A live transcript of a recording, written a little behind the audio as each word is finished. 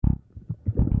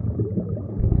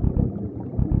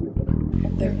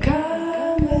They're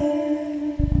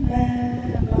coming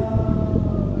memories.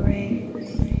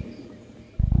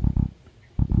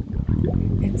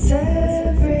 It's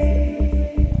everything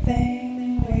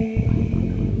we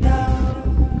know.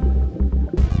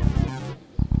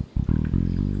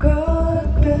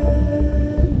 God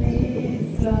beneath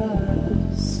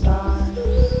the stars,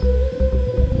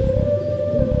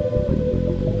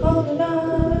 holding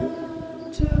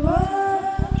on to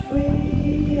what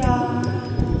we are.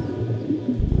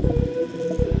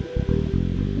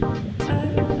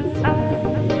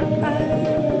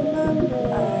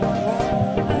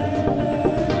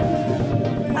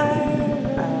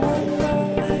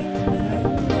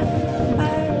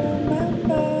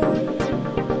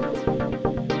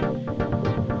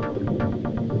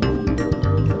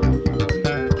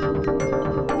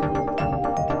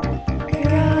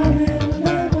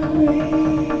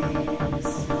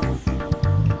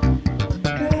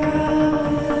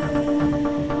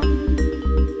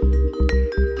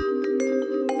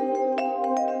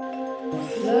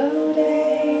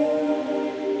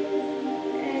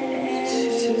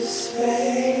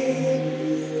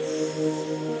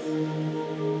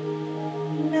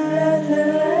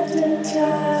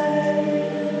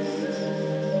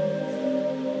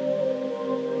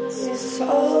 It's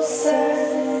all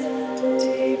set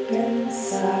deep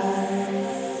inside,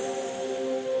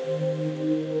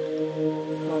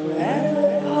 forever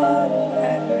part of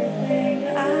everything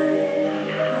I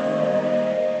hide.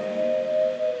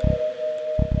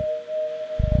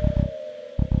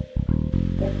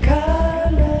 The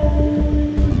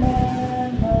common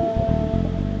memories.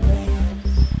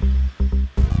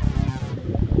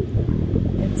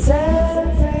 It's everything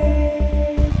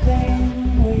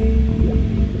we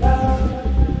love.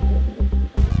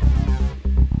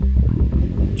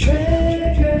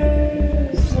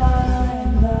 Triggers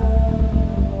line the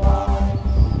walls,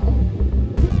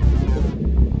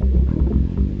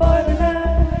 boiling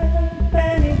up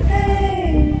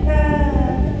anything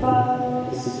that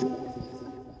falls.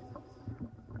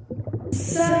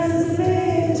 Send me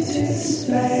to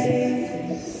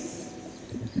space.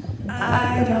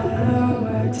 I don't know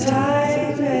where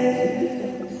time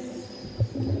is.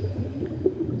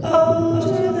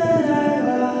 Older than I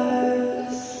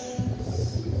was.